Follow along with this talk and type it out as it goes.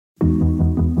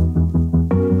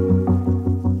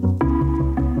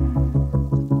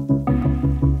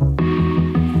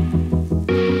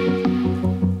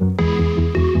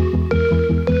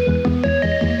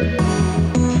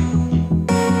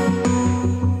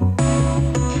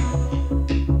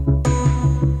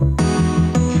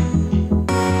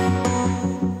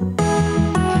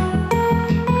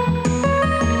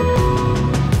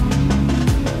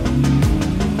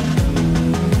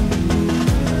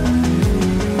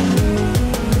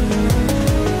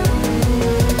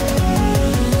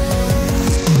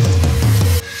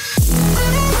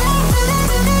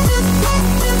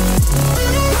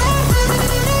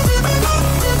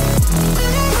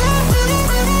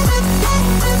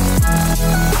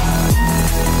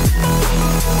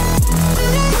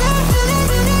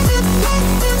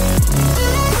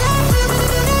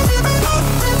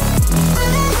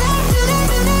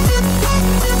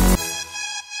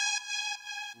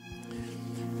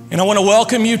And I want to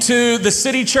welcome you to the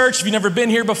City Church. If you've never been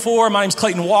here before, my name's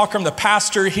Clayton Walker. I'm the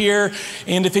pastor here.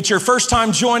 And if it's your first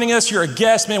time joining us, you're a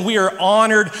guest, man, we are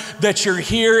honored that you're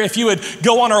here. If you would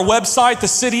go on our website,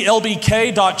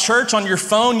 thecitylbk.church on your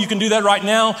phone, you can do that right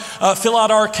now. Fill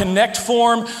out our Connect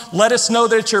form. Let us know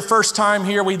that it's your first time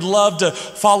here. We'd love to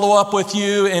follow up with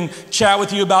you and chat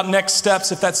with you about next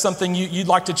steps if that's something you'd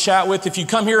like to chat with. If you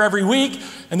come here every week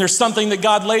and there's something that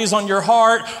God lays on your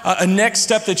heart, a next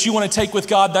step that you want to take with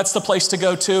God, that's the place to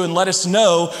go to and let us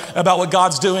know about what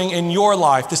God's doing in your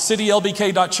life.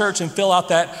 Thecitylbk.church, and fill out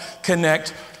that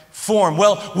Connect form.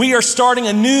 Well, we are starting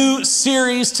a new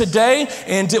series today,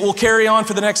 and it will carry on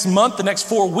for the next month, the next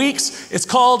 4 weeks. It's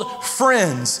called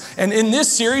Friends. And in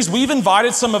this series, we've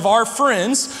invited some of our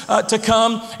friends to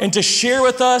come and to share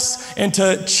with us and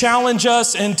to challenge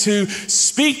us and to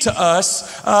speak to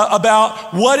us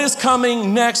about what is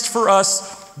coming next for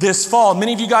us this fall.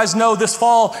 Many of you guys know this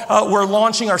fall we're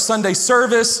launching our Sunday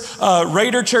service.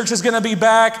 Raider Church is going to be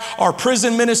back. Our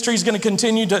prison ministry is going to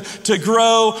continue to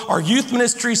grow. Our youth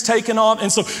ministry is taking off.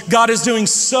 And so God is doing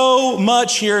so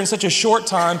much here in such a short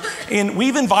time. And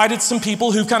we've invited some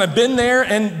people who've kind of been there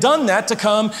and done that to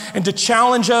come and to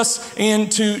challenge us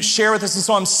and to share with us. And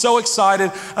so I'm so excited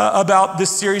about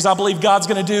this series. I believe God's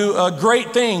going to do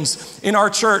great things in our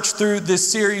church through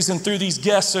this series and through these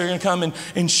guests that are going to come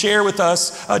and share with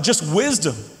us just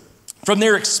wisdom from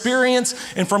their experience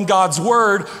and from God's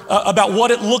word about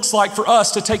what it looks like for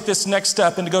us to take this next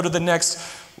step and to go to the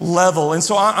next level. And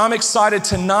so I'm excited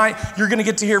tonight. You're going to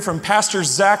get to hear from Pastor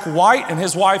Zach White and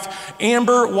his wife,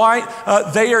 Amber White.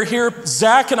 They are here.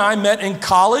 Zach and I met in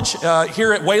college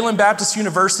here at Wayland Baptist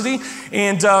University.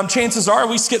 And chances are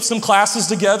we skipped some classes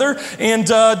together and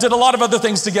did a lot of other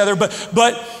things together.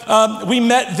 But we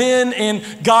met then, and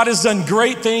God has done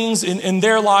great things in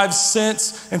their lives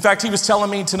since. In fact, he was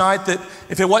telling me tonight that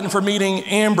if it wasn't for meeting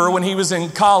Amber when he was in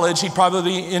college, he'd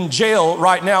probably be in jail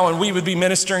right now, and we would be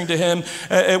ministering to him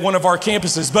at one of our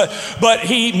campuses. But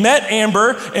he met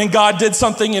Amber, and God did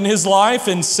something in his life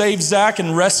and saved Zach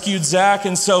and rescued Zach.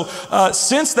 And so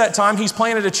since that time, he's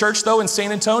planted a church, though, in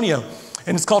San Antonio.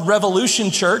 And it's called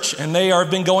Revolution Church, and they have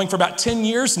been going for about 10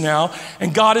 years now.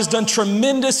 And God has done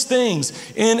tremendous things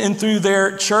in and through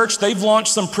their church. They've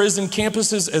launched some prison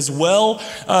campuses as well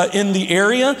in the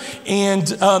area. And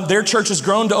their church has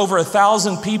grown to over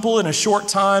 1,000 people in a short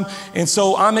time. And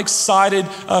so I'm excited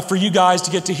for you guys to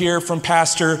get to hear from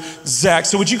Pastor Zach.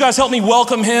 So would you guys help me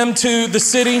welcome him to the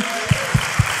city? Gotta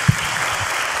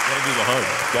do the hug.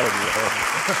 Gotta do the hug.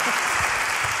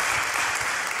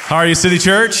 How are you, City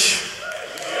Church?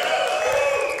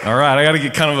 All right, I got to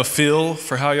get kind of a feel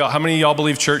for how many of y'all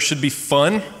believe church should be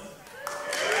fun?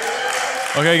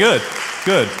 Okay, good.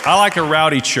 I like a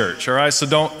rowdy church, all right? So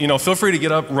feel free to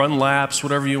get up, run laps,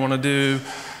 whatever you want to do.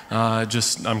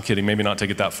 I'm kidding, maybe not take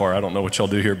it that far. I don't know what y'all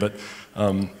do here, but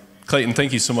Clayton,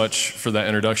 thank you so much for that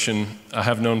introduction. I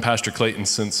have known Pastor Clayton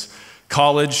since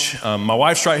college. My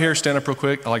wife's right here. Stand up real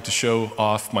quick. I like to show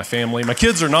off my family. My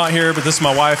kids are not here, but this is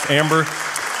my wife, Amber.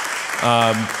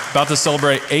 About to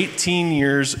celebrate 18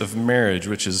 years of marriage,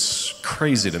 which is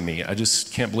crazy to me. I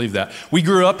just can't believe that. We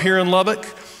grew up here in Lubbock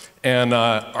and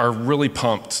are really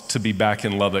pumped to be back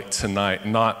in Lubbock tonight,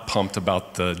 not pumped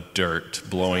about the dirt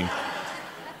blowing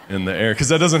in the air, because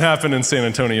that doesn't happen in San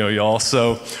Antonio, y'all.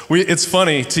 So it's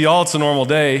funny, to y'all it's a normal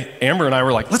day. Amber and I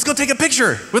were like, let's go take a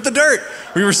picture with the dirt.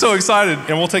 We were so excited,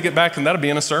 and we'll take it back, and that'll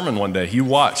be in a sermon one day. You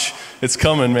watch. It's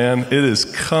coming, man. It is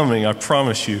coming, I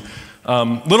promise you.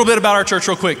 Little bit about our church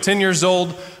real quick. 10 years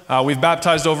old. We've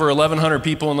baptized over 1,100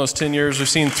 people in those 10 years. We've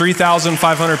seen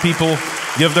 3,500 people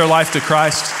give their life to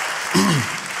Christ.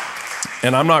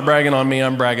 And I'm not bragging on me,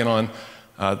 I'm bragging on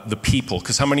the people.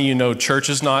 Because how many of you know church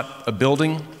is not a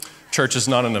building? Church is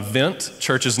not an event.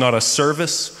 Church is not a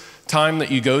service time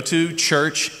that you go to.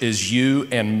 Church is you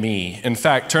and me. In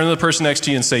fact, turn to the person next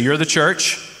to you and say, you're the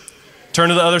church. Turn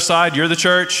to the other side, you're the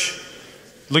church.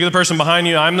 Look at the person behind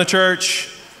you, I'm the church.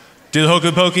 Do the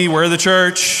hokey pokey, we're the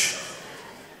church.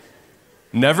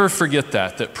 Never forget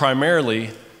that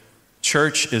primarily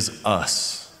church is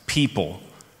us, people,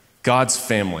 God's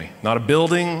family. Not a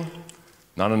building,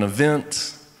 not an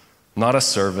event, not a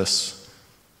service,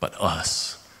 but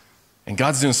us. And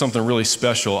God's doing something really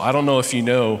special. I don't know if you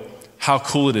know how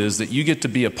cool it is that you get to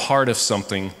be a part of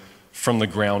something from the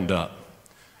ground up.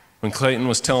 When Clayton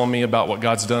was telling me about what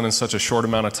God's done in such a short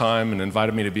amount of time and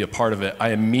invited me to be a part of it, I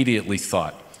immediately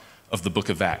thought of the book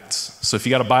of Acts. So if you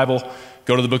got a Bible,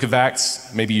 go to the book of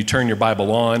Acts. Maybe you turn your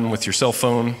Bible on with your cell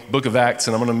phone, book of Acts,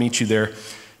 and I'm going to meet you there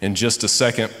in just a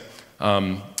second.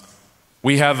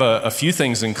 We have a few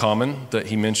things in common that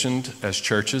he mentioned as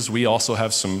churches. We also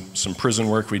have some prison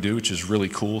work we do, which is really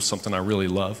cool, something I really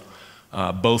love.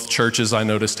 Both churches, I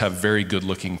noticed, have very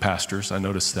good-looking pastors. I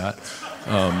noticed that.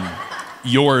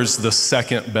 Yours, the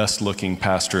second best-looking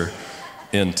pastor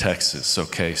in Texas.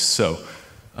 Okay, so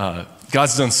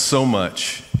God's done so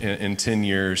much in 10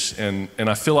 years, and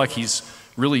I feel like he's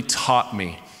really taught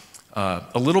me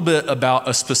a little bit about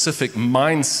a specific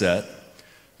mindset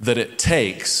that it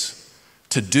takes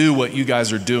to do what you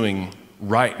guys are doing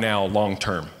right now long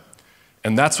term.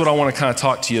 And that's what I want to kind of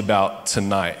talk to you about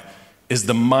tonight, is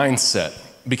the mindset.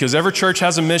 Because every church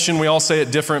has a mission, we all say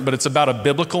it different, but it's about a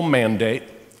biblical mandate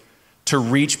to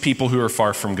reach people who are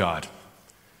far from God.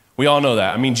 We all know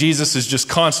that. I mean, Jesus is just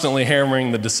constantly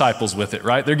hammering the disciples with it,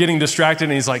 right? They're getting distracted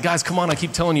and he's like, guys, come on, I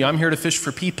keep telling you, I'm here to fish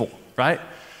for people, right?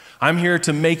 I'm here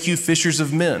to make you fishers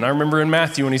of men. I remember in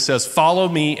Matthew when he says, follow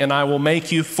me and I will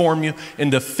make you, form you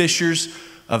into fishers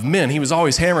of men. He was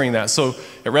always hammering that. So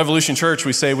at Revolution Church,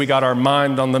 we say we got our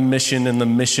mind on the mission and the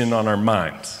mission on our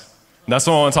mind. And that's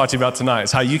what I want to talk to you about tonight,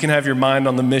 is how you can have your mind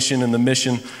on the mission and the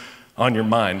mission on your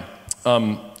mind.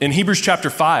 In Hebrews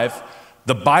chapter 5,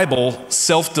 the Bible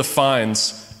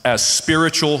self-defines as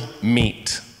spiritual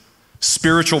meat,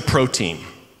 spiritual protein,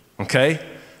 okay?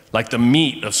 Like the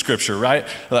meat of Scripture, right?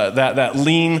 That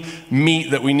lean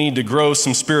meat that we need to grow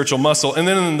some spiritual muscle. And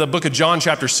then in the book of John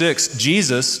chapter 6,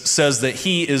 Jesus says that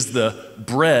he is the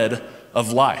bread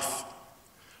of life.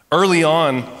 Early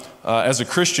on, as a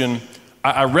Christian,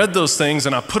 I read those things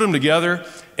and I put them together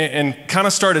and kind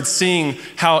of started seeing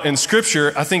how in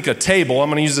Scripture, I think a table, I'm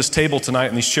going to use this table tonight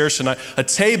and these chairs tonight, a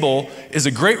table is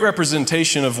a great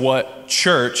representation of what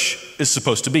church is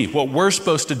supposed to be, what we're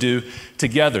supposed to do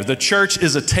together. The church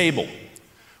is a table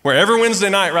where every Wednesday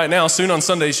night right now, soon on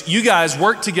Sundays, you guys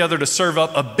work together to serve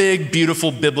up a big,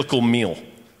 beautiful biblical meal.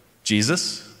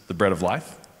 Jesus, the bread of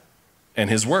life,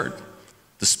 and his word,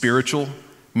 the spiritual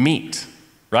meat,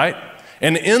 right?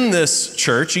 And in this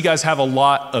church, you guys have a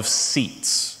lot of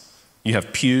seats. You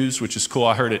have pews, which is cool.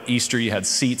 I heard at Easter you had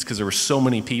seats because there were so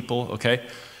many people, okay?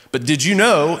 But did you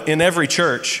know in every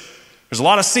church, there's a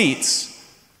lot of seats,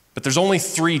 but there's only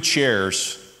 3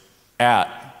 chairs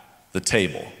at the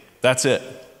table. That's it.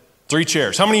 3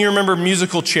 chairs. How many of you remember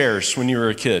musical chairs when you were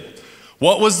a kid?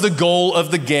 What was the goal of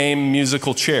the game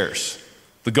musical chairs?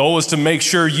 The goal was to make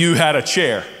sure you had a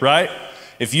chair, right?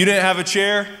 If you didn't have a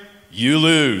chair, you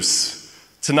lose.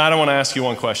 Tonight I want to ask you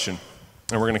one question,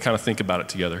 and we're going to kind of think about it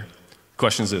together. The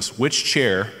question is this: which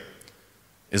chair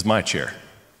is my chair?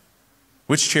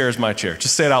 Which chair is my chair?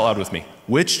 Just say it out loud with me.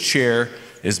 Which chair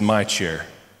is my chair?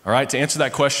 All right, to answer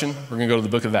that question, we're going to go to the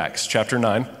book of Acts, chapter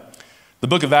 9. The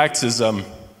book of Acts is kind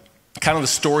of the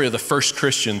story of the first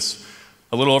Christians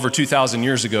a little over 2,000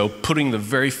 years ago, putting the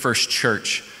very first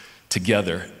church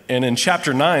together. And in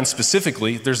chapter 9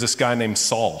 specifically, there's this guy named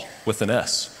Saul with an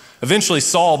S. Eventually,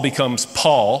 Saul becomes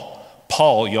Paul.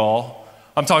 Paul, y'all.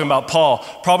 I'm talking about Paul,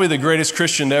 probably the greatest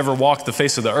Christian to ever walk the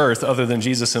face of the earth other than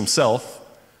Jesus himself.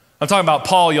 I'm talking about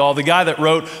Paul, y'all, the guy that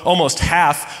wrote almost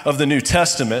half of the New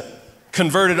Testament,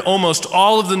 converted almost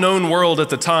all of the known world at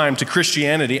the time to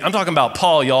Christianity. I'm talking about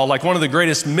Paul, y'all, like one of the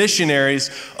greatest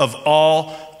missionaries of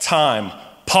all time.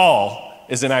 Paul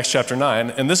is in Acts chapter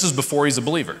 9, and this is before he's a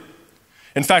believer.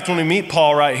 In fact, when we meet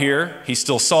Paul right here, he's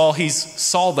still Saul. He's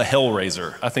Saul the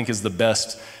Hellraiser, I think is the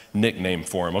best nickname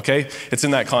for him, okay? It's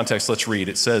in that context. Let's read.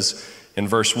 It says in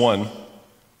verse 1,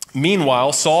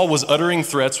 "Meanwhile, Saul was uttering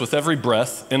threats with every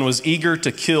breath and was eager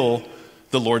to kill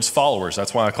the Lord's followers."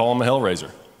 That's why I call him a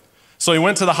Hellraiser. So he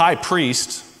went to the high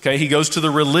priest, okay? He goes to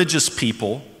the religious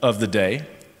people of the day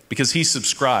because he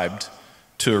subscribed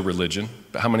to a religion.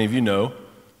 But how many of you know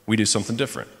we do something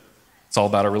different? It's all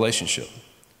about a relationship.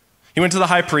 He went to the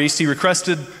high priest. He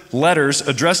requested letters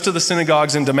addressed to the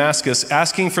synagogues in Damascus,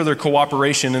 asking for their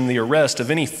cooperation in the arrest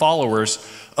of any followers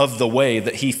of the way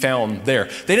that he found there.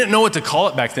 They didn't know what to call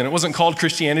it back then. It wasn't called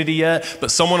Christianity yet,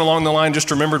 but someone along the line just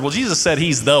remembered, well, Jesus said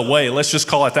he's the way. Let's just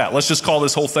call it that. Let's just call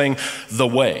this whole thing the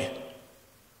way.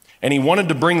 And he wanted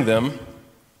to bring them,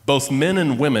 both men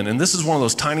and women, and this is one of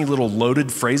those tiny little loaded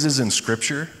phrases in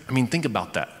Scripture. I mean, think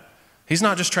about that. He's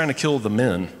not just trying to kill the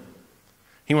men.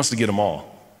 He wants to get them all.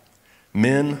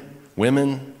 Men,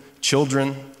 women,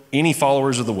 children, any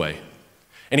followers of the way.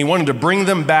 And he wanted to bring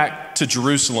them back to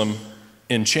Jerusalem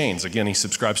in chains. Again, he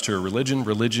subscribes to a religion.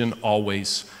 Religion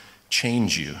always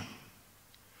chains you.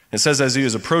 It says as he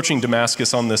was approaching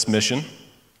Damascus on this mission,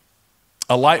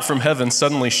 a light from heaven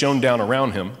suddenly shone down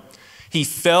around him. He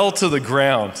fell to the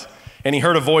ground and he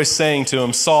heard a voice saying to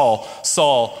him, "Saul,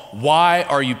 Saul, why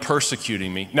are you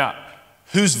persecuting me?" Now,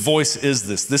 whose voice is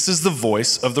this? This is the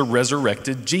voice of the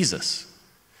resurrected Jesus.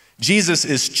 Jesus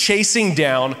is chasing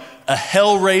down a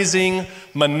hell-raising,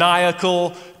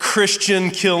 maniacal,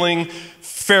 Christian-killing,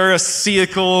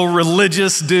 Pharisaical,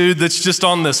 religious dude that's just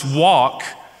on this walk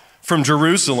from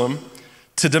Jerusalem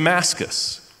to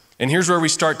Damascus. And here's where we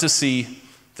start to see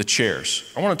the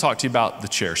chairs. I want to talk to you about the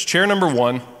chairs. Chair number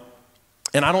one,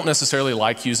 and I don't necessarily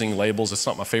like using labels. It's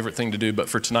not my favorite thing to do, but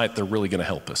for tonight, they're really going to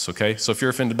help us, okay? So if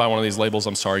you're offended by one of these labels,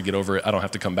 I'm sorry, get over it. I don't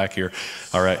have to come back here.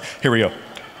 All right, here we go.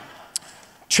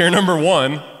 Chair number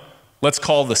one, let's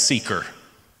call the seeker.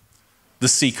 The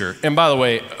seeker. And by the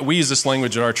way, we use this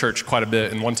language at our church quite a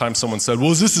bit. And one time someone said, well,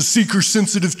 is this a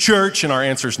seeker-sensitive church? And our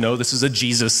answer is no, this is a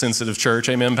Jesus-sensitive church.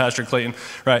 Amen, Pastor Clayton?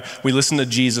 Right? We listen to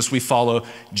Jesus, we follow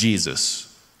Jesus.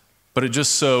 But it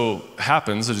just so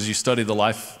happens that as you study the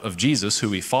life of Jesus, who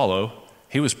we follow,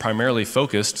 he was primarily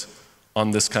focused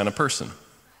on this kind of person,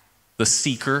 the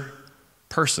seeker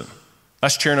person.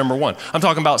 That's chair number one. I'm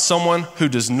talking about someone who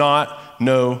does not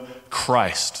know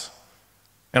Christ.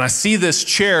 And I see this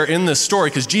chair in this story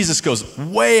because Jesus goes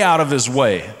way out of his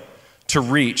way to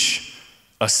reach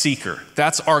a seeker.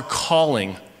 That's our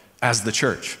calling as the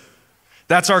church.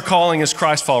 That's our calling as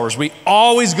Christ followers. We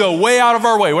always go way out of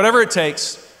our way, whatever it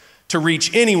takes, to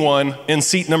reach anyone in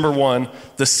seat number one,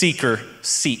 the seeker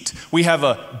seat. We have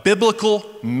a biblical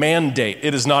mandate.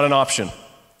 It is not an option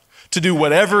to do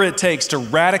whatever it takes to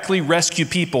radically rescue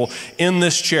people in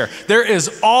this chair. There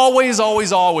is always,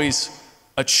 always, always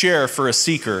a chair for a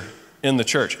seeker in the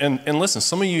church. And listen,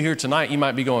 some of you here tonight, you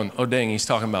might be going, oh dang, he's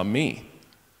talking about me.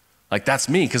 Like that's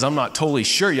me, because I'm not totally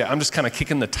sure yet. I'm just kind of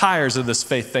kicking the tires of this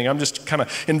faith thing. I'm just kind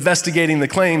of investigating the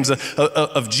claims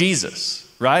of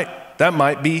Jesus, right? That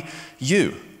might be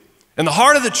you. And the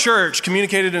heart of the church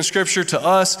communicated in Scripture to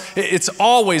us, it's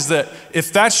always that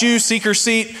if that's you, seeker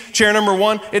seat, chair number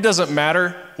one, it doesn't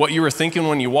matter what you were thinking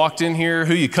when you walked in here,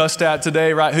 who you cussed at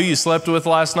today, right? Who you slept with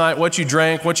last night, what you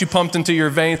drank, what you pumped into your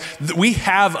veins. We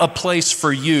have a place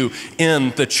for you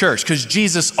in the church because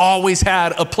Jesus always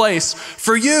had a place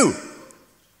for you.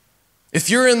 If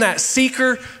you're in that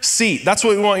seeker seat, that's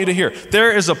what we want you to hear.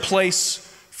 There is a place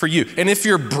for you. And if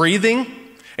you're breathing,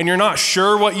 and you're not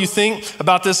sure what you think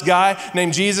about this guy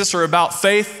named Jesus or about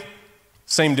faith,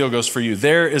 same deal goes for you.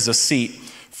 There is a seat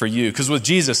for you. Because with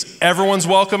Jesus, everyone's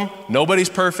welcome, nobody's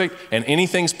perfect, and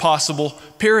anything's possible,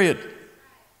 period.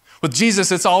 With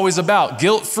Jesus, it's always about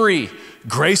guilt-free,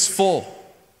 graceful.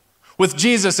 With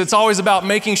Jesus, it's always about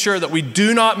making sure that we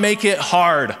do not make it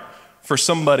hard for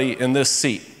somebody in this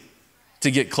seat to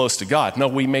get close to God. No,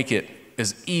 we make it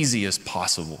as easy as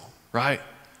possible, right?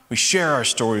 We share our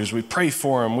stories, we pray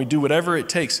for them, we do whatever it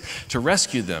takes to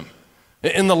rescue them.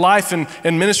 In the life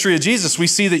and ministry of Jesus, we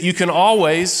see that you can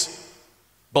always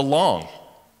belong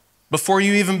before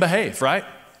you even behave, right?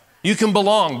 You can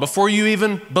belong before you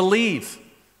even believe.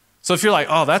 So if you're like,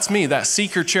 oh, that's me, that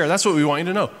seeker chair, that's what we want you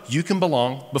to know. You can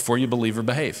belong before you believe or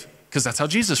behave, because that's how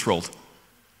Jesus rolled.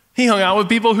 He hung out with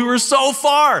people who were so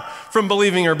far from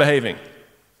believing or behaving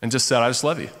and just said, I just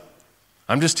love you.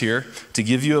 I'm just here to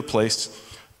give you a place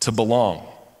to belong.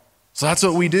 So that's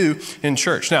what we do in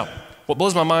church. Now, what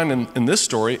blows my mind in this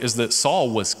story is that Saul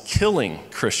was killing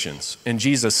Christians and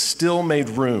Jesus still made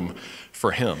room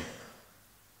for him.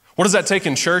 What does that take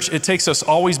in church? It takes us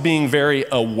always being very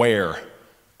aware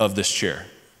of this chair.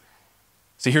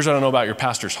 See, here's what I know about your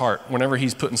pastor's heart. Whenever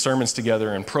he's putting sermons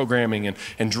together and programming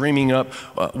and dreaming up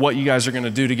what you guys are going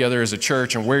to do together as a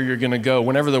church and where you're going to go,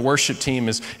 whenever the worship team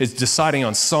is deciding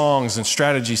on songs and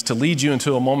strategies to lead you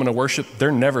into a moment of worship,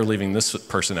 they're never leaving this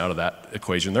person out of that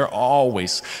equation. They're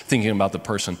always thinking about the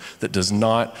person that does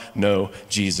not know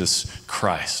Jesus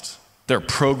Christ. They're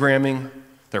programming,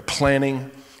 they're planning,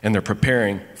 and they're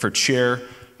preparing for chair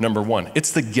number one.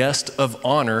 It's the guest of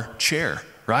honor chair,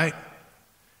 right?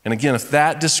 And again, if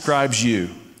that describes you,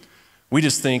 we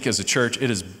just think as a church, it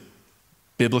is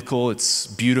biblical, it's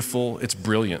beautiful, it's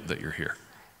brilliant that you're here.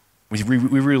 We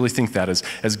really think that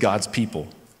as God's people,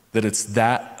 that it's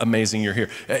that amazing you're here.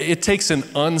 It takes an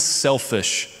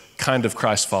unselfish kind of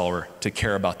Christ follower to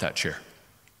care about that chair.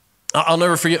 I'll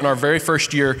never forget in our very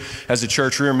first year as a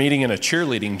church, we were meeting in a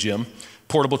cheerleading gym,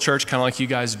 portable church, kind of like you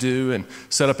guys do, and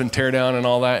set up and tear down and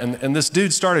all that. And this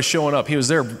dude started showing up. He was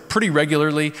there pretty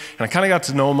regularly, and I kind of got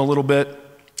to know him a little bit.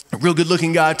 A real good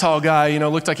looking guy, tall guy,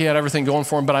 looked like he had everything going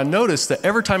for him. But I noticed that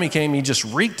every time he came, he just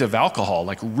reeked of alcohol,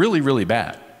 like really, really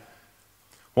bad.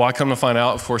 Well, I come to find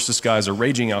out, of course, this guy's a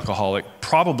raging alcoholic,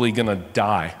 probably gonna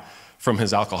die from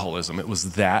his alcoholism. It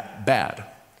was that bad.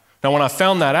 Now, when I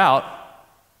found that out,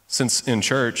 since in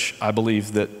church, I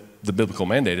believe that the biblical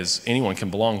mandate is anyone can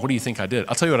belong. What do you think I did?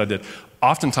 I'll tell you what I did.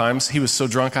 Oftentimes, he was so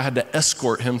drunk, I had to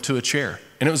escort him to a chair.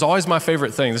 And it was always my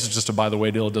favorite thing. This is just a by the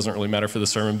way deal. It doesn't really matter for the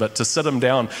sermon, but to sit him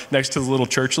down next to the little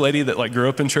church lady that like grew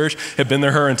up in church, had been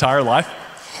there her entire life,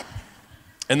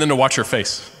 and then to watch her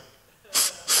face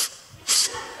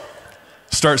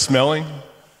start smelling.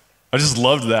 I just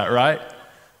loved that, right?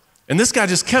 And this guy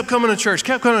just kept coming to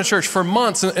church for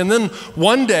months. And then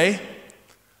one day,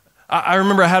 I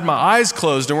remember I had my eyes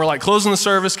closed and we're like closing the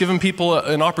service, giving people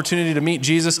an opportunity to meet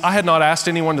Jesus. I had not asked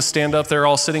anyone to stand up there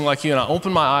all sitting like you. And I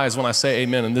opened my eyes when I say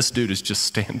amen. And this dude is just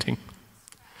standing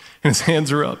and his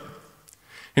hands are up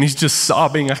and he's just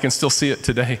sobbing. I can still see it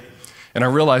today. And I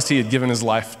realized he had given his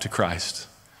life to Christ.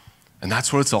 And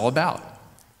that's what it's all about.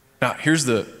 Now, here's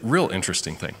the real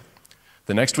interesting thing.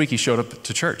 The next week he showed up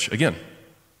to church again,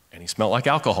 and he smelled like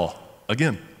alcohol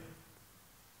again.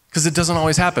 Because it doesn't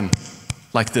always happen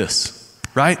like this,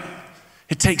 right?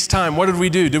 It takes time. What did we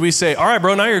do? Did we say, all right,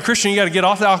 bro, now you're a Christian, you got to get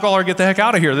off the alcohol or get the heck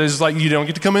out of here? There's like, you don't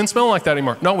get to come in smelling like that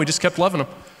anymore. No, we just kept loving him.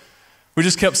 We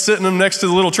just kept sitting him next to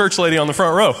the little church lady on the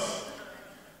front row.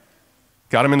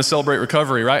 Got him in to Celebrate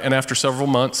Recovery, right? And after several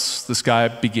months, this guy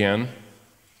began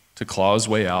to claw his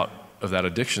way out of that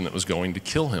addiction that was going to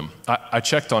kill him. I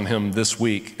checked on him this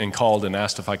week and called and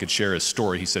asked if I could share his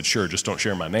story. He said, sure, just don't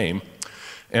share my name.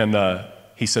 And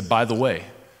he said, by the way,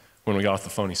 when we got off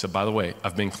the phone, he said, by the way,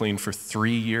 I've been clean for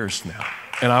 3 years now.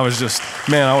 And I was just,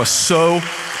 man, I was so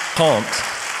pumped.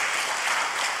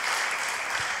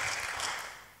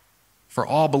 For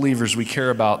all believers, we care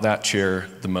about that chair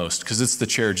the most because it's the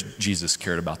chair Jesus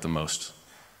cared about the most.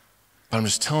 But I'm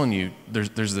just telling you,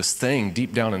 there's this thing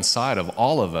deep down inside of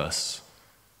all of us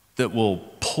that will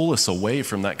pull us away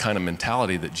from that kind of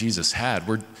mentality that Jesus had.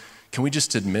 Can we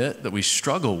just admit that we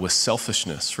struggle with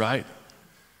selfishness, right?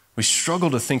 We struggle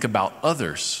to think about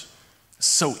others. It's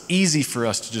so easy for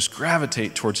us to just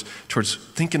gravitate towards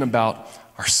thinking about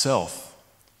ourselves.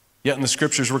 Yet in the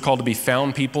scriptures, we're called to be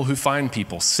found people who find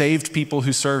people, saved people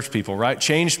who serve people, right?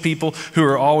 Changed people who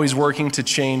are always working to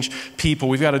change people.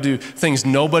 We've got to do things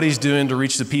nobody's doing to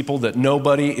reach the people that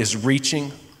nobody is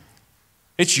reaching.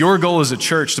 It's your goal as a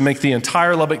church to make the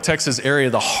entire Lubbock, Texas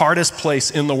area the hardest place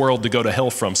in the world to go to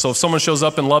hell from. So if someone shows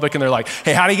up in Lubbock and they're like,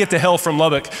 hey, how do you get to hell from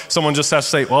Lubbock? Someone just has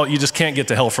to say, well, you just can't get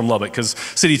to hell from Lubbock because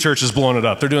City Church is blowing it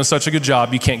up. They're doing such a good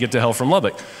job, you can't get to hell from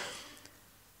Lubbock.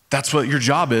 That's what your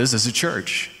job is as a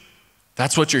church.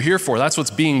 That's what you're here for. That's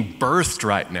what's being birthed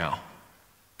right now.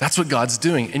 That's what God's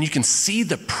doing. And you can see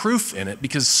the proof in it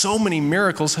because so many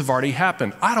miracles have already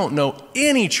happened. I don't know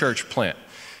any church plant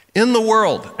in the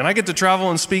world, and I get to travel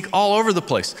and speak all over the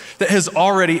place, that has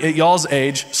already, at y'all's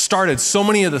age, started so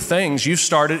many of the things you've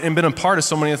started and been a part of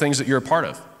so many of the things that you're a part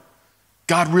of.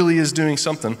 God really is doing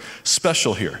something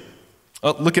special here.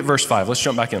 Look at verse 5. Let's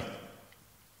jump back in.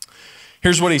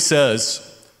 Here's what he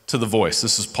says to the voice.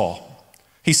 This is Paul.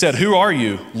 He said, who are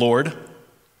you, Lord?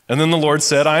 And then the Lord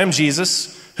said, I am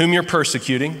Jesus, whom you're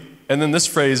persecuting. And then this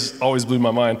phrase always blew my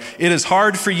mind. It is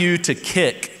hard for you to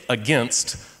kick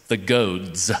against the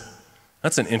goads.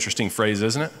 That's an interesting phrase,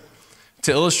 isn't it?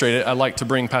 To illustrate it, I'd like to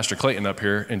bring Pastor Clayton up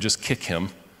here and just kick him,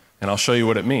 and I'll show you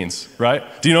what it means, right?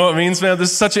 Do you know what it means, man?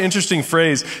 This is such an interesting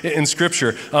phrase in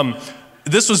Scripture.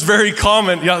 This was very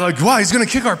common. Yeah, like, wow, he's going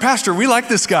to kick our pastor. We like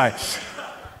this guy.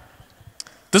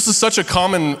 This is such a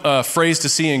common phrase to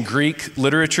see in Greek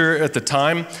literature at the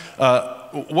time.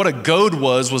 What a goad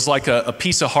was like a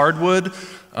piece of hardwood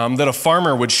that a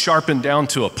farmer would sharpen down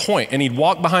to a point. And he'd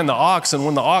walk behind the ox, and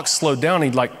when the ox slowed down,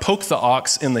 he'd like poke the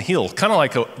ox in the heel, kind of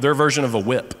like their version of a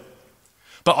whip.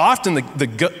 But often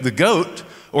the goat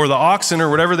or the oxen or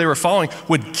whatever they were following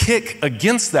would kick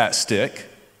against that stick,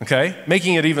 okay,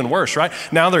 making it even worse, right?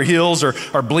 Now their heels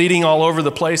are bleeding all over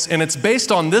the place, and it's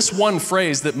based on this one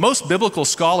phrase that most biblical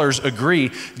scholars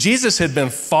agree Jesus had been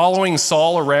following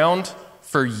Saul around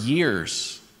for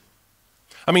years.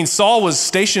 I mean, Saul was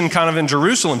stationed kind of in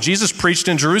Jerusalem. Jesus preached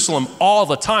in Jerusalem all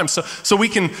the time. So we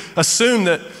can assume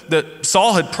that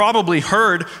Saul had probably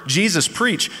heard Jesus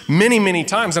preach many, many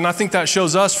times, and I think that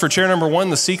shows us, for chair number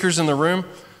one, the seekers in the room,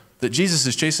 that Jesus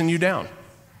is chasing you down.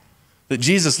 That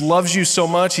Jesus loves you so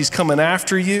much, he's coming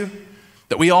after you,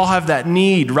 that we all have that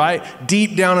need, right?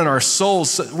 Deep down in our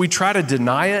souls, we try to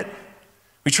deny it.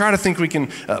 We try to think we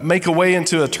can make a way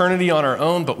into eternity on our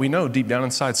own, but we know deep down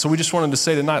inside. So we just wanted to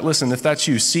say tonight, listen, if that's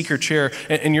you, seeker chair,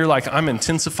 and you're like, I'm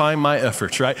intensifying my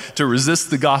efforts, right, to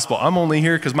resist the gospel. I'm only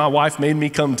here because my wife made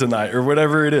me come tonight, or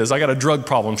whatever it is. I got a drug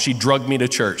problem. She drugged me to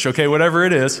church, okay, whatever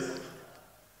it is.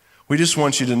 We just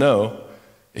want you to know,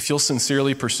 if you'll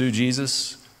sincerely pursue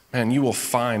Jesus, man, you will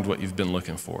find what you've been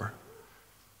looking for.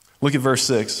 Look at verse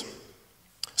 6.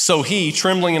 So he,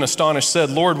 trembling and astonished, said,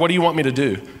 Lord, what do you want me to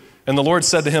do? And the Lord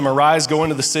said to him, arise, go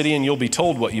into the city, and you'll be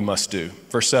told what you must do.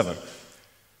 Verse 7.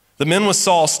 The men with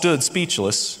Saul stood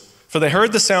speechless, for they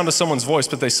heard the sound of someone's voice,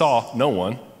 but they saw no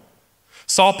one.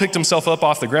 Saul picked himself up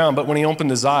off the ground, but when he opened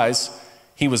his eyes,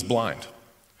 he was blind.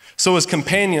 So his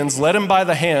companions led him by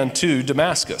the hand to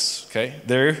Damascus. Okay,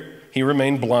 there he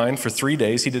remained blind for 3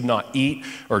 days. He did not eat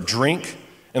or drink.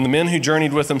 And the men who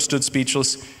journeyed with him stood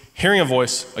speechless, hearing a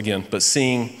voice again, but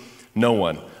seeing no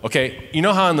one. Okay, you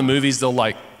know how in the movies they'll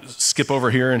like skip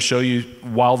over here and show you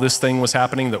while this thing was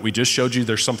happening that we just showed you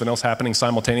there's something else happening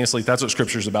simultaneously? That's what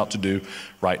Scripture's about to do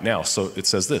right now. So it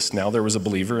says this, now there was a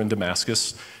believer in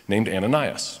Damascus named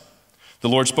Ananias. The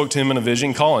Lord spoke to him in a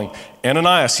vision, calling,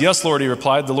 Ananias. Yes, Lord, he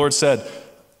replied. The Lord said,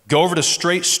 go over to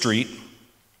Straight Street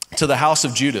to the house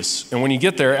of Judas. And when you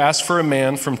get there, ask for a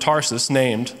man from Tarsus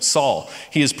named Saul.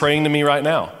 He is praying to me right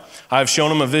now. I have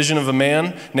shown him a vision of a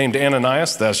man named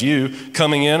Ananias, that's you,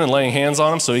 coming in and laying hands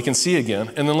on him so he can see again.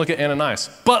 And then look at Ananias.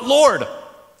 But Lord!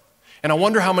 And I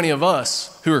wonder how many of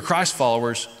us who are Christ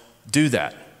followers do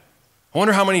that. I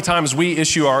wonder how many times we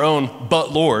issue our own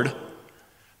but Lord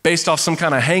based off some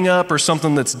kind of hang up or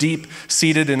something that's deep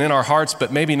seated and in our hearts,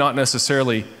 but maybe not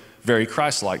necessarily very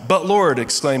Christ-like. But Lord,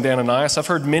 exclaimed Ananias, I've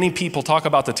heard many people talk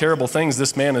about the terrible things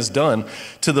this man has done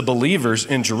to the believers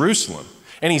in Jerusalem.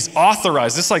 And he's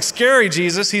authorized, this is like scary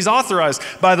Jesus, he's authorized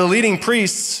by the leading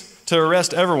priests to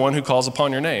arrest everyone who calls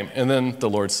upon your name. And then the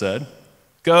Lord said,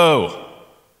 go.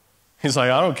 He's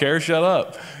like, I don't care, shut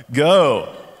up.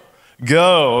 Go,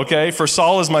 okay? For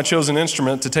Saul is my chosen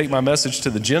instrument to take my message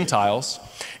to the Gentiles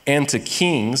and to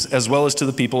kings as well as to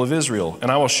the people of Israel.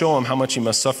 And I will show him how much he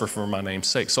must suffer for my name's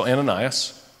sake. So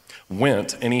Ananias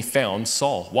went and he found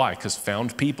Saul. Why? Because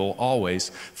found people always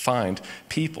find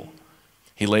people.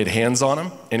 He laid hands on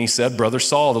him and he said, Brother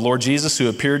Saul, the Lord Jesus who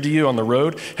appeared to you on the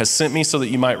road has sent me so that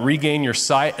you might regain your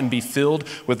sight and be filled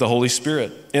with the Holy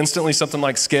Spirit. Instantly something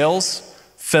like scales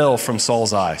fell from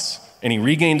Saul's eyes and he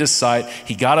regained his sight.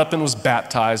 He got up and was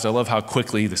baptized. I love how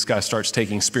quickly this guy starts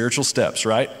taking spiritual steps,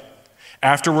 right?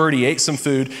 Afterward, he ate some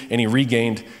food and he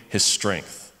regained his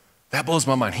strength. That blows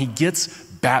my mind. He gets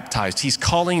baptized. He's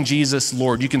calling Jesus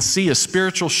Lord. You can see a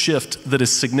spiritual shift that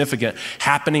is significant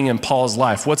happening in Paul's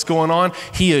life. What's going on?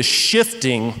 He is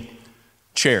shifting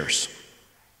chairs.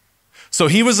 So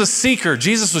he was a seeker.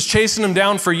 Jesus was chasing him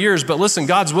down for years, but listen,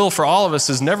 God's will for all of us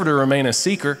is never to remain a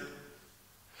seeker.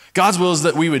 God's will is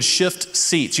that we would shift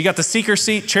seats. You got the seeker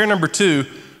seat, chair number 2,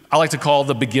 I like to call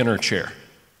the beginner chair.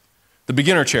 The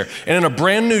beginner chair. And in a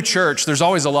brand new church, there's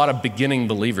always a lot of beginning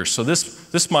believers. So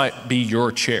this might be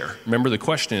your chair. Remember, the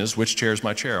question is, which chair is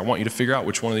my chair? I want you to figure out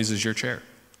which one of these is your chair.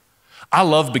 I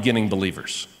love beginning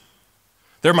believers.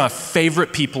 They're my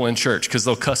favorite people in church because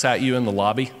they'll cuss at you in the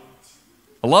lobby.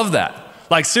 I love that.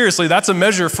 Like seriously, that's a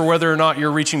measure for whether or not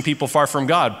you're reaching people far from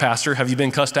God. Pastor, have you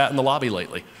been cussed at in the lobby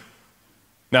lately?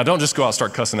 Now, don't just go out and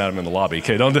start cussing at them in the lobby,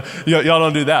 okay? Y'all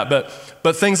don't do that.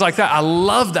 But things like that, I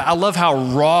love that. I love how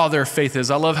raw their faith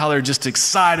is. I love how they're just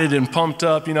excited and pumped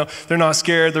up. You know, they're not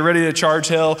scared. They're ready to charge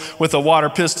hell with a water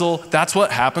pistol. That's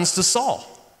what happens to Saul.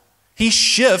 He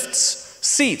shifts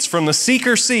seats from the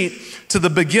seeker seat to the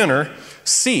beginner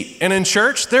seat. And in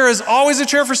church, there is always a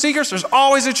chair for seekers. There's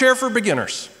always a chair for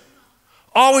beginners.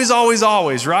 Always, always,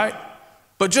 always, right?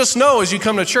 But just know as you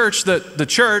come to church that the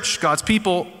church, God's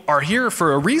people, are here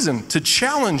for a reason, to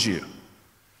challenge you,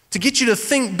 to get you to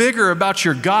think bigger about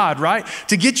your God, right?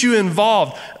 To get you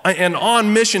involved and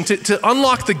on mission, to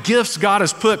unlock the gifts God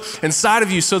has put inside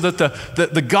of you so that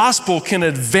the gospel can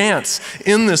advance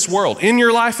in this world, in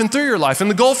your life and through your life. And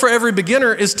the goal for every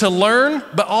beginner is to learn,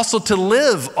 but also to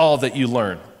live all that you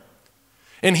learn.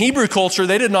 In Hebrew culture,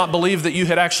 they did not believe that you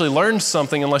had actually learned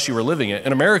something unless you were living it.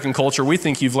 In American culture, we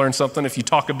think you've learned something if you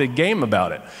talk a big game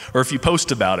about it or if you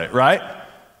post about it, right?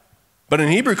 But in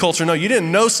Hebrew culture, no, you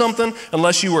didn't know something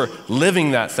unless you were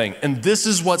living that thing. And this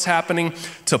is what's happening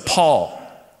to Paul.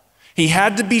 He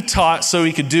had to be taught so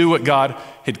he could do what God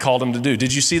had called him to do.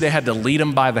 Did you see they had to lead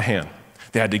him by the hand?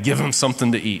 They had to give him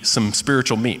something to eat, some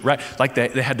spiritual meat, right? Like they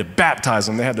had to baptize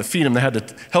him, they had to feed him, they had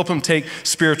to help him take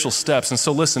spiritual steps. And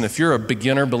so listen, if you're a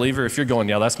beginner believer, if you're going,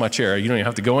 yeah, that's my chair, you don't even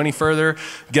have to go any further,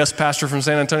 guest pastor from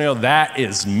San Antonio, that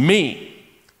is me.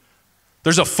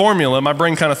 There's a formula, my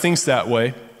brain kind of thinks that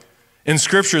way, in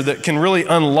Scripture that can really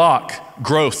unlock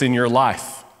growth in your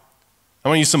life. I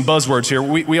want to use some buzzwords here.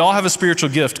 We all have a spiritual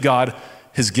gift God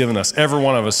has given us, every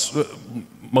one of us.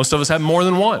 Most of us have more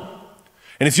than one.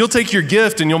 And if you'll take your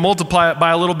gift and you'll multiply it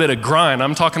by a little bit of grind,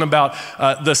 I'm talking about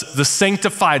the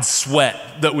sanctified sweat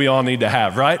that we all need to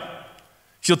have, right?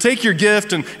 If you'll take your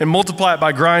gift and multiply it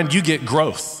by grind, you get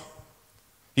growth.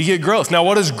 You get growth. Now,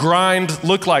 what does grind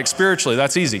look like spiritually?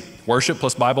 That's easy. Worship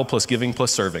plus Bible plus giving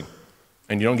plus serving.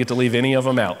 And you don't get to leave any of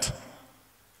them out.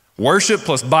 Worship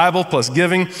plus Bible plus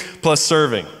giving plus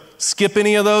serving. Skip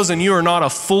any of those and you are not a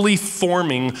fully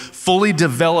forming, fully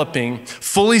developing,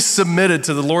 fully submitted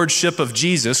to the lordship of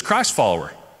Jesus Christ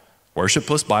follower. Worship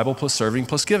plus Bible plus serving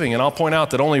plus giving. And I'll point out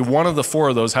that only one of the four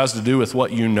of those has to do with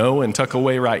what you know and tuck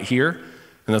away right here,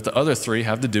 and that the other three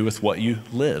have to do with what you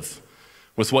live,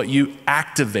 with what you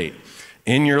activate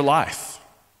in your life.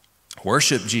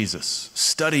 Worship Jesus,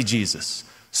 study Jesus,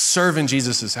 serve in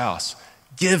Jesus' house,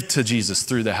 give to Jesus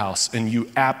through the house, and you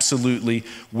absolutely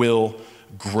will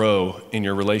grow in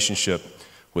your relationship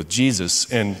with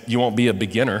Jesus, and you won't be a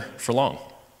beginner for long.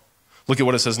 Look at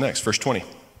what it says next, verse 20.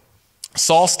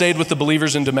 Saul stayed with the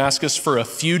believers in Damascus for a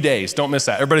few days. Don't miss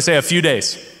that. Everybody say a few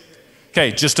days.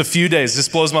 Okay, just a few days. This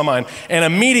blows my mind. And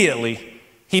immediately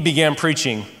he began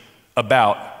preaching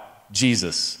about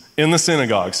Jesus in the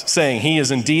synagogues, saying he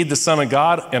is indeed the Son of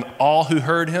God, and all who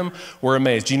heard him were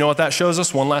amazed. Do you know what that shows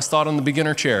us? One last thought on the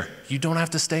beginner chair. You don't have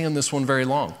to stay in this one very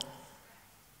long.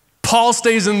 Paul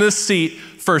stays in this seat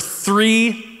for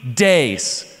 3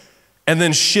 days and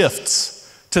then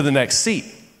shifts to the next seat.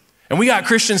 And we got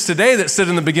Christians today that sit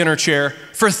in the beginner chair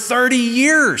for 30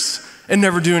 years and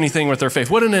never do anything with their faith.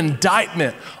 What an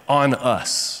indictment on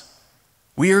us.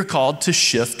 We are called to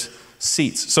shift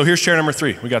seats. So here's chair number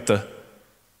 3. We got the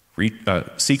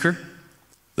seeker,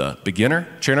 the beginner.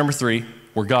 Chair number 3,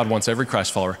 where God wants every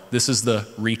Christ follower. This is the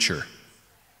reacher.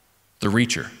 The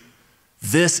reacher.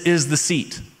 This is the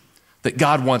seat that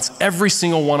God wants every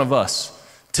single one of us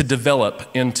to develop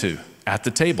into at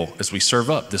the table as we serve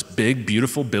up this big,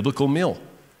 beautiful, biblical meal.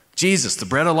 Jesus, the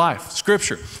bread of life,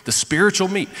 Scripture, the spiritual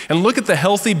meat. And look at the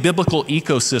healthy biblical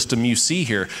ecosystem you see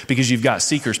here, because you've got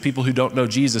seekers, people who don't know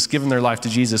Jesus, giving their life to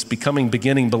Jesus, becoming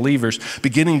beginning believers,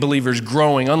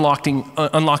 growing,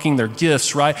 unlocking their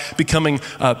gifts, right? Becoming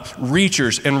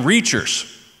reachers, and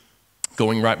reachers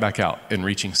going right back out and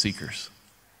reaching seekers.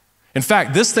 In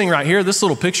fact, this thing right here, this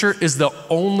little picture, is the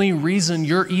only reason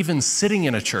you're even sitting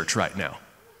in a church right now.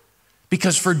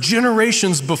 Because for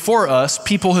generations before us,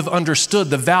 people have understood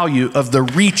the value of the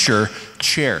reacher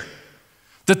chair.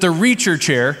 That the reacher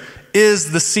chair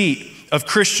is the seat of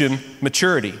Christian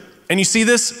maturity. And you see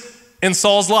this in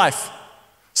Saul's life.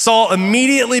 Saul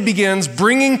immediately begins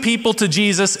bringing people to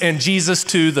Jesus and Jesus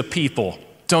to the people.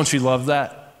 Don't you love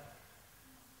that?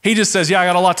 He just says, yeah, I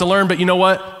got a lot to learn, but you know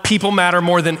what? People matter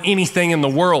more than anything in the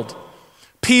world.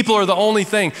 People are the only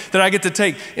thing that I get to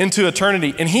take into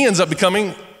eternity. And he ends up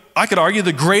becoming, I could argue,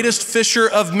 the greatest fisher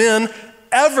of men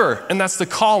ever. And that's the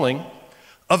calling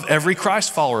of every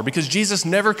Christ follower, because Jesus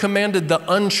never commanded the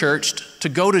unchurched to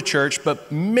go to church,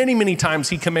 but many, many times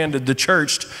he commanded the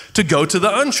churched to go to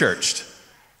the unchurched.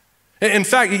 In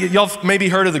fact, y'all maybe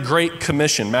heard of the Great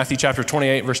Commission, Matthew chapter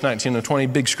 28, verse 19 and 20,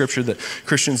 big scripture that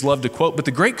Christians love to quote. But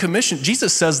the Great Commission,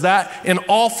 Jesus says that in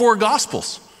all 4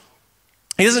 Gospels.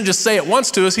 He doesn't just say it once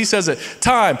to us, he says it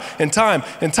time and time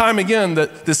and time again,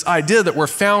 that this idea that we're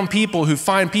found people who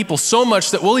find people so much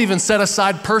that we'll even set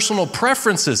aside personal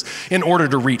preferences in order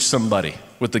to reach somebody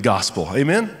with the gospel.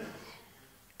 Amen?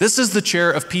 This is the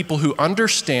chair of people who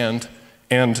understand,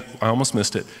 and I almost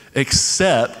missed it,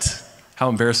 accept. How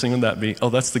embarrassing would that be?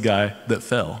 Oh, that's the guy that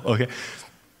fell, okay.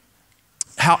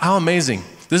 How amazing.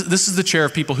 This is the chair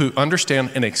of people who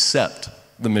understand and accept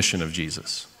the mission of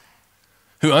Jesus.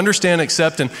 Who understand,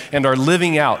 accept, and are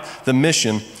living out the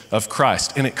mission of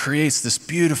Christ. And it creates this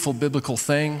beautiful biblical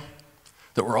thing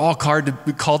that we're all called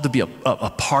to be a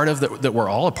part of, that we're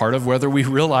all a part of, whether we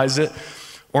realize it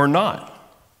or not.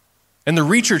 And the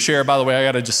reacher chair, by the way, I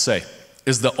gotta just say,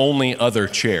 is the only other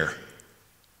chair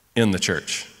in the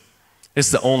church. It's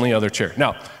the only other chair.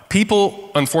 Now,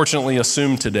 people unfortunately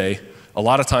assume today, a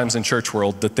lot of times in church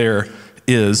world, that there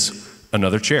is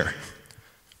another chair.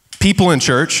 People in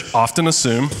church often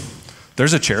assume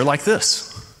there's a chair like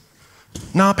this.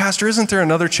 Nah, Pastor, isn't there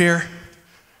another chair?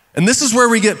 And this is where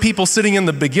we get people sitting in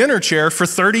the beginner chair for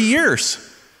 30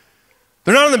 years.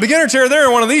 They're not in the beginner chair, they're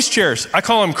in one of these chairs. I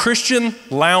call them Christian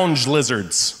lounge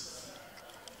lizards.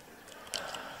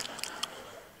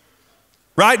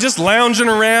 Right? Just lounging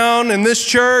around in this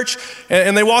church,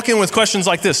 and they walk in with questions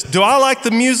like this. Do I like the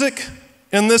music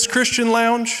in this Christian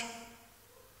lounge?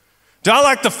 Do I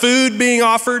like the food being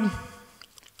offered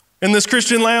in this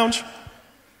Christian lounge?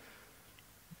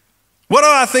 What do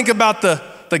I think about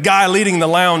the guy leading the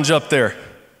lounge up there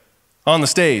on the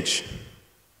stage?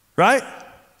 Right?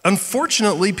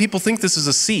 Unfortunately, people think this is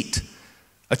a seat,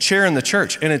 a chair in the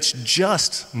church, and it's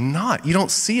just not. You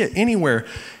don't see it anywhere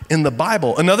in the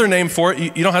Bible. Another name for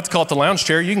it, you don't have to call it the lounge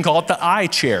chair, you can call it the eye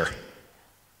chair.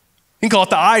 You can call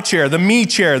it the I chair, the me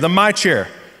chair, the my chair.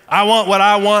 I want what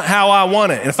I want, how I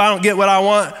want it. And if I don't get what I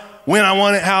want, when I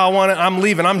want it, how I want it, I'm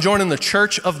leaving. I'm joining the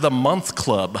Church of the Month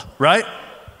Club, right?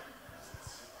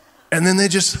 And then they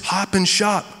just hop and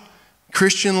shop.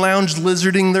 Christian lounge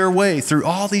lizarding their way through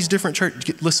all these different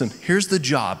churches. Listen, here's the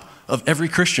job of every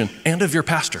Christian and of your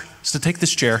pastor, is to take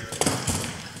this chair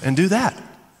and do that.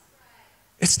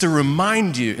 It's to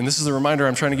remind you, and this is the reminder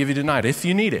I'm trying to give you tonight, if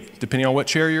you need it, depending on what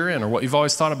chair you're in or what you've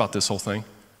always thought about this whole thing,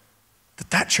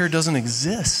 that chair doesn't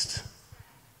exist.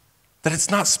 That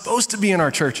it's not supposed to be in our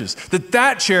churches.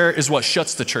 That chair is what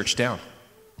shuts the church down.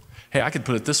 Hey, I could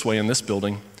put it this way in this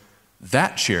building.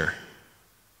 That chair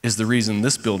is the reason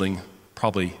this building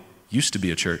probably used to be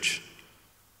a church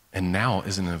and now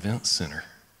is an event center.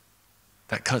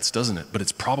 That cuts, doesn't it? But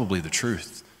it's probably the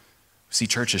truth. We see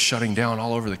churches shutting down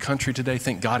all over the country today.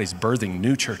 Thank God he's birthing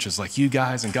new churches like you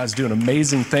guys, and God's doing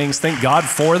amazing things. Thank God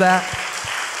for that.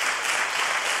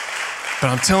 But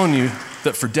I'm telling you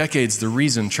that for decades, the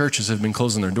reason churches have been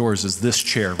closing their doors is this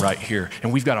chair right here.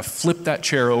 And we've got to flip that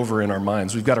chair over in our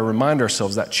minds. We've got to remind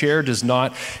ourselves that chair does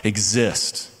not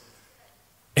exist.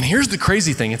 And here's the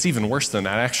crazy thing. It's even worse than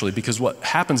that, actually, because what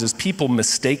happens is people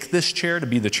mistake this chair to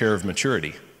be the chair of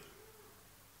maturity.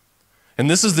 And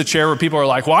this is the chair where people are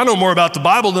like, well, I know more about the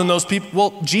Bible than those people.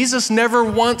 Well, Jesus never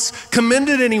once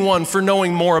commended anyone for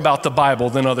knowing more about the Bible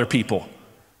than other people.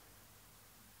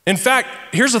 In fact,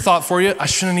 here's a thought for you. I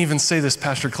shouldn't even say this,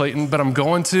 Pastor Clayton, but I'm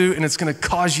going to, and it's going to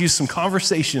cause you some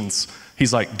conversations.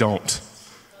 He's like, don't.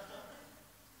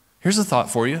 Here's a thought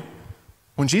for you.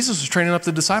 When Jesus was training up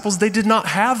the disciples, they did not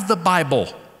have the Bible.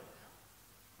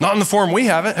 Not in the form we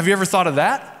have it. Have you ever thought of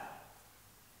that?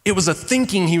 It was a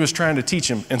thinking he was trying to teach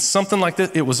them, and something like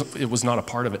that, it was not a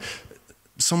part of it.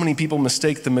 So many people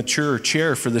mistake the mature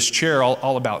chair for this chair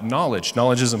all about knowledge.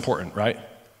 Knowledge is important, right?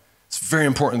 It's very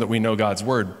important that we know God's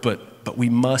word, but we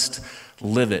must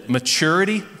live it.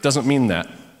 Maturity doesn't mean that.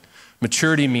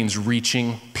 Maturity means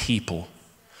reaching people.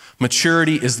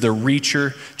 Maturity is the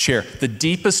reacher chair. The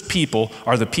deepest people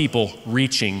are the people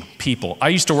reaching people. I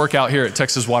used to work out here at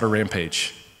Texas Water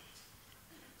Rampage.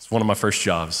 It's one of my first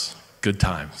jobs. Good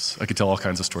times. I could tell all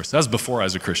kinds of stories. That was before I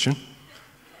was a Christian,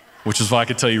 which is why I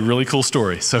could tell you really cool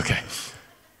stories. Okay.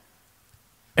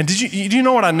 And do you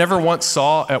know what I never once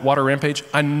saw at Water Rampage?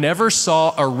 I never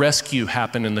saw a rescue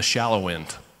happen in the shallow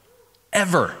end,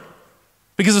 ever.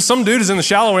 Because if some dude is in the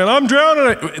shallow end, I'm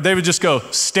drowning, they would just go,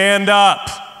 stand up.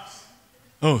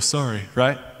 Oh, sorry,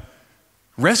 right?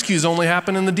 Rescues only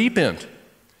happen in the deep end.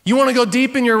 You want to go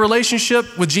deep in your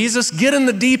relationship with Jesus? Get in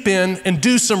the deep end and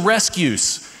do some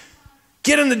rescues.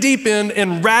 Get in the deep end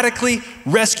and radically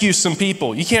rescue some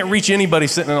people. You can't reach anybody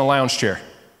sitting in a lounge chair.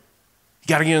 You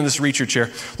got to get in this reacher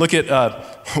chair. Look at,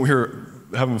 we were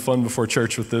having fun before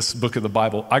church with this book of the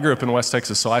Bible. I grew up in West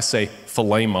Texas, so I say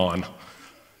filet mignon.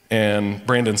 And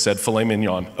Brandon said filet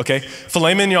mignon, okay?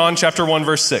 Filet mignon, chapter 1,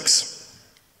 verse 6.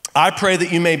 I pray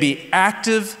that you may be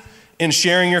active in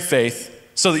sharing your faith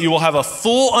so that you will have a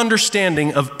full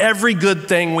understanding of every good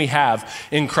thing we have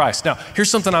in Christ. Now, here's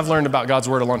something I've learned about God's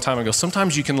word a long time ago.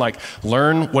 Sometimes you can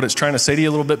learn what it's trying to say to you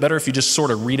a little bit better if you just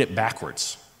sort of read it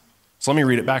backwards. So let me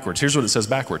read it backwards. Here's what it says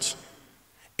backwards.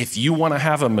 If you want to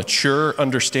have a mature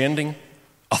understanding,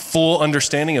 a full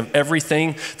understanding of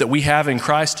everything that we have in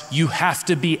Christ, you have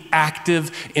to be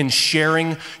active in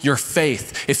sharing your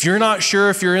faith. If you're not sure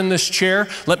if you're in this chair,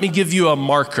 let me give you a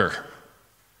marker.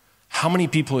 How many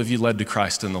people have you led to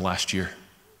Christ in the last year?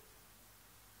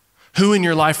 Who in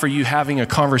your life are you having a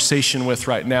conversation with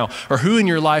right now? Or who in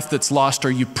your life that's lost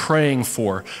are you praying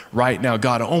for right now?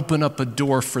 God, open up a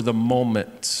door for the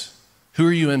moment. Who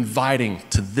are you inviting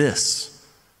to this,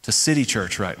 to City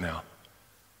Church right now?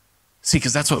 See,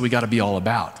 because that's what we got to be all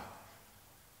about.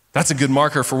 That's a good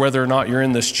marker for whether or not you're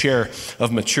in this chair of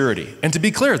maturity. And to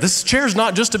be clear, this chair is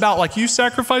not just about you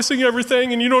sacrificing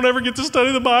everything and you don't ever get to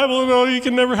study the Bible and you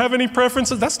can never have any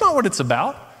preferences. That's not what it's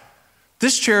about.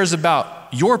 This chair is about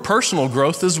your personal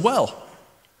growth as well.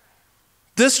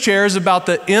 This chair is about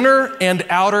the inner and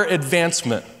outer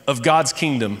advancement of God's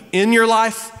kingdom in your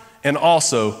life and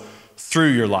also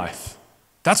through your life.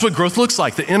 That's what growth looks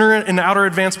like, the inner and outer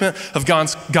advancement of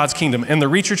God's kingdom. And the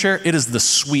reacher chair, it is the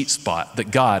sweet spot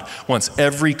that God wants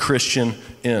every Christian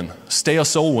in. Stay a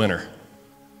soul winner.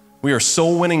 We are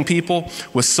soul winning people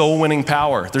with soul winning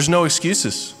power. There's no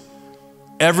excuses.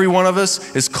 Every one of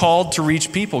us is called to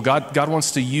reach people. God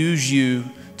wants to use you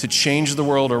to change the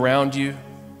world around you,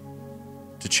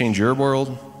 to change your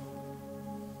world.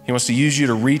 He wants to use you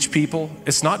to reach people.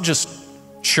 It's not just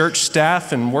church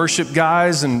staff and worship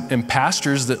guys and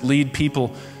pastors that lead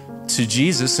people to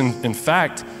Jesus. And in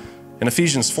fact, in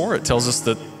Ephesians 4, it tells us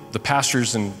that the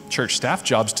pastors and church staff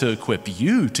job's to equip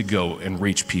you to go and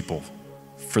reach people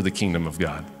for the kingdom of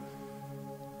God.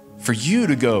 For you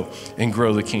to go and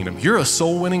grow the kingdom. You're a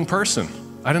soul-winning person.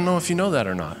 I don't know if you know that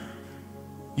or not.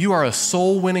 You are a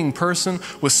soul-winning person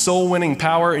with soul-winning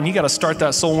power, and you got to start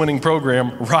that soul-winning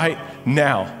program right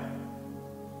now.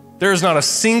 There is not a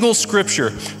single scripture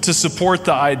to support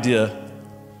the idea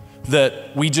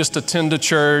that we just attend a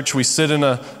church, we sit in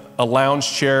a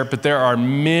lounge chair, but there are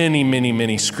many, many,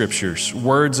 many scriptures,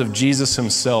 words of Jesus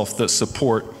himself that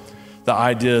support the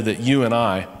idea that you and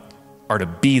I are to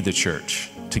be the church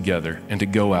together and to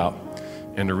go out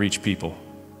and to reach people.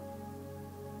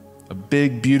 A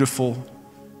big, beautiful,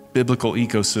 biblical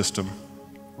ecosystem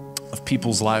of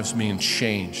people's lives being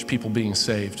changed, people being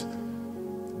saved,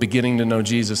 beginning to know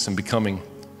Jesus and becoming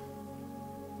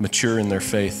mature in their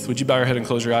faith. Would you bow your head and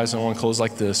close your eyes? And I want to close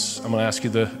like this. I'm going to ask you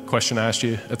the question I asked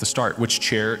you at the start. Which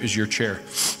chair is your chair?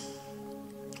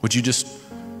 Would you just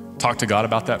talk to God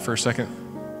about that for a second?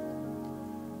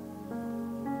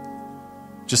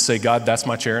 Just say, God, that's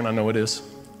my chair and I know it is.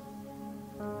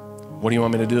 What do you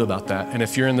want me to do about that? And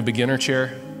if you're in the beginner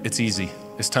chair, it's easy.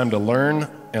 It's time to learn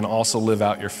and also live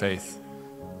out your faith.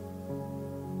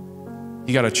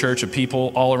 You got a church of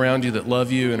people all around you that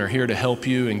love you and are here to help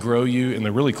you and grow you. And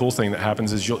the really cool thing that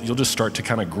happens is you'll just start to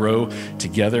kind of grow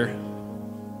together.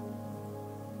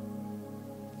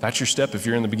 That's your step if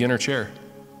you're in the beginner chair.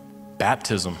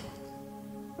 Baptism,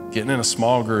 getting in a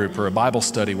small group or a Bible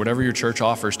study, whatever your church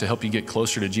offers to help you get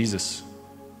closer to Jesus.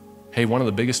 Hey, one of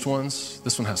the biggest ones,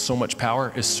 this one has so much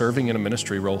power, is serving in a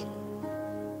ministry role.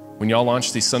 When y'all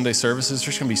launch these Sunday services,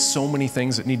 there's gonna be so many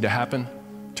things that need to happen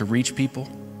to reach people.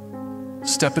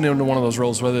 Stepping into one of those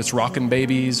roles, whether it's rocking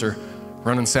babies or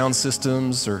running sound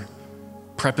systems or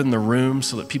prepping the room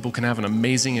so that people can have an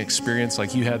amazing experience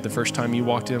like you had the first time you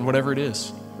walked in, whatever it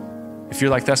is. If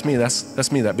you're like, that's me,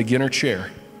 that beginner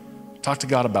chair. Talk to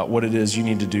God about what it is you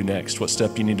need to do next, what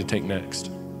step you need to take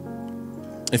next.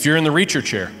 If you're in the reacher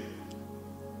chair,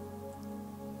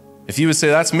 if you would say,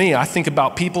 that's me, I think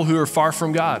about people who are far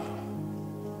from God.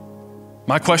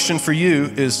 My question for you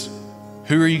is,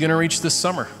 who are you gonna reach this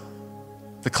summer?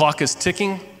 The clock is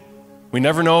ticking. We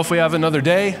never know if we have another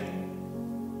day.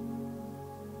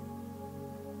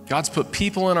 God's put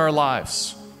people in our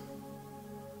lives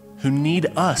who need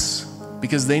us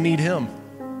because they need him.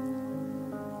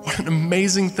 What an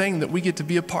amazing thing that we get to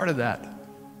be a part of that.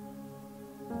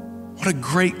 What a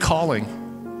great calling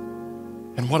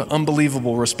and what an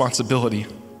unbelievable responsibility.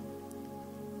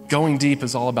 Going deep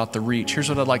is all about the reach. Here's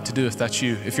what I'd like to do if that's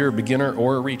you, if you're a beginner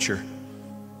or a reacher.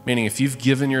 Meaning if you've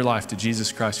given your life to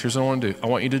Jesus Christ, here's what I want to do. I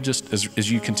want you to just,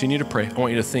 as you continue to pray, I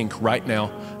want you to think right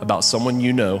now about someone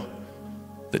you know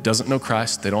that doesn't know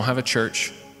Christ, they don't have a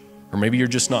church, or maybe you're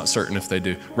just not certain if they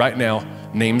do. Right now,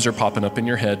 names are popping up in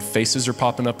your head, faces are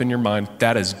popping up in your mind.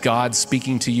 That is God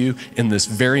speaking to you in this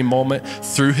very moment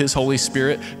through his Holy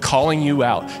Spirit, calling you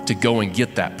out to go and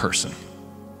get that person.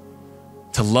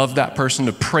 To love that person,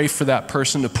 to pray for that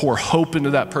person, to pour hope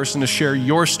into that person, to share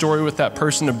your story with that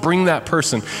person, to bring that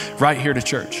person right here to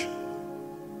church.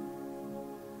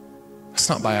 That's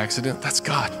not by accident, that's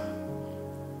God.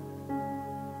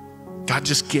 God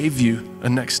just gave you a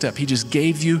next step. He just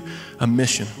gave you a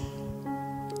mission.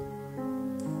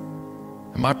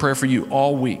 And my prayer for you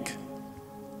all week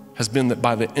has been that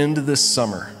by the end of this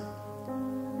summer,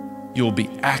 you will be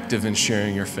active in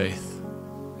sharing your faith,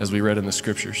 as we read in the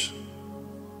scriptures,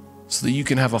 so that you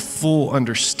can have a full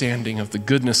understanding of the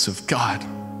goodness of God.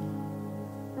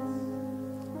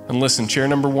 And listen, chair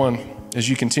number one, as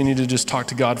you continue to just talk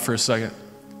to God for a second,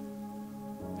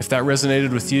 if that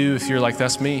resonated with you, if you're like,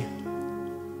 that's me,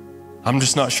 I'm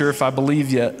just not sure if I believe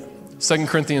yet. 2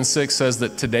 Corinthians 6 says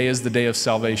that today is the day of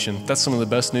salvation. That's some of the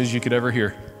best news you could ever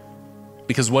hear.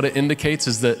 Because what it indicates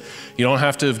is that you don't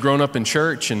have to have grown up in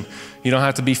church, and you don't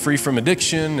have to be free from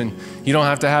addiction, and you don't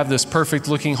have to have this perfect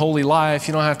looking holy life.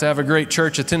 You don't have to have a great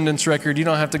church attendance record. You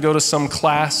don't have to go to some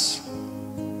class.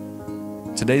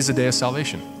 Today's the day of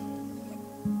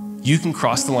salvation. You can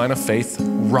cross the line of faith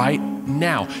right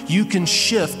now. You can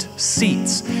shift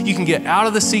seats. You can get out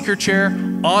of the seeker chair,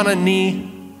 on a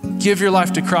knee, give your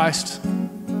life to Christ,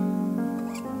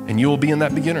 and you will be in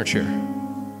that beginner chair.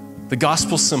 The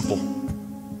gospel's simple.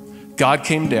 God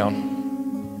came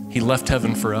down. He left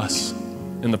heaven for us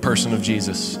in the person of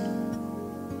Jesus.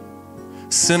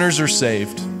 Sinners are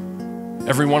saved.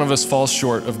 Every one of us falls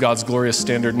short of God's glorious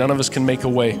standard. None of us can make a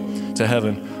way to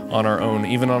heaven on our own.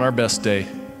 Even on our best day,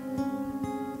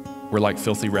 we're like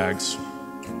filthy rags.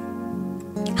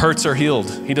 Hurts are healed.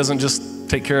 He doesn't just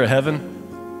take care of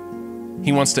heaven.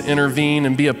 He wants to intervene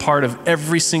and be a part of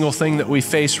every single thing that we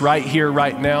face right here,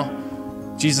 right now.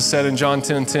 Jesus said in John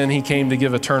 10:10, he came to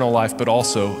give eternal life, but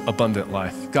also abundant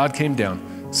life. God came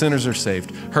down, sinners are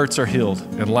saved, hurts are healed,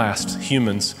 and last,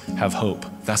 humans have hope.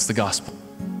 That's the gospel.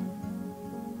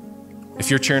 If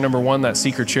you're chair number 1, that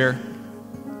seeker chair,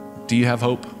 do you have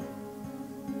hope?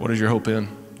 What is your hope in?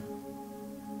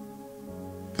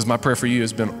 Because my prayer for you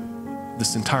has been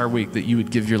this entire week that you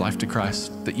would give your life to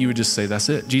Christ, that you would just say, that's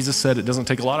it. Jesus said it doesn't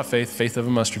take a lot of faith, faith of a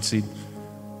mustard seed.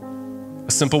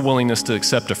 A simple willingness to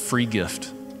accept a free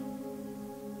gift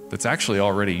that's actually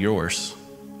already yours.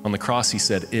 On the cross, he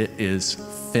said, it is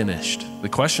finished. The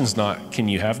question's not, can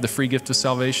you have the free gift of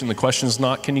salvation? The question's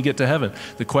not, can you get to heaven?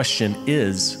 The question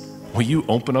is, will you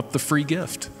open up the free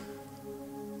gift?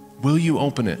 Will you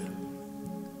open it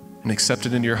and accept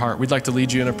it into your heart? We'd like to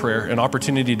lead you in a prayer, an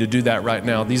opportunity to do that right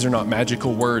now. These are not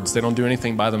magical words. They don't do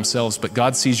anything by themselves, but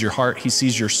God sees your heart. He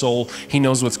sees your soul. He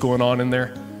knows what's going on in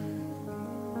there.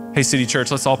 Hey, City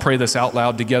Church, let's all pray this out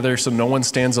loud together so no one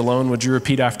stands alone. Would you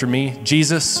repeat after me?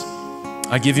 Jesus,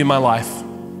 I give you my life.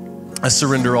 I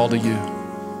surrender all to you.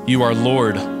 You are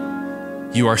Lord.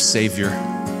 You are Savior.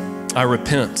 I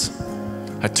repent.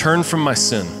 I turn from my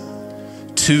sin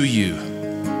to you.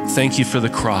 Thank you for the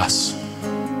cross.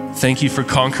 Thank you for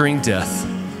conquering death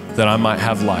that I might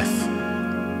have life.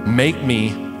 Make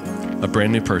me a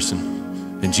brand new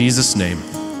person. In Jesus' name,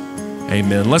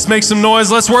 amen. Let's make some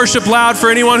noise. Let's worship loud for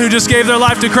anyone who just gave their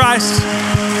life to Christ,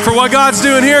 for what God's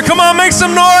doing here. Come on, make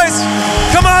some noise.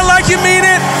 Come on, like you mean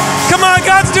it. Come on,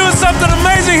 God's doing something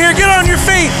amazing here. Get on your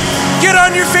feet. Get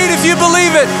on your feet if you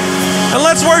believe it. And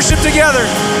let's worship together.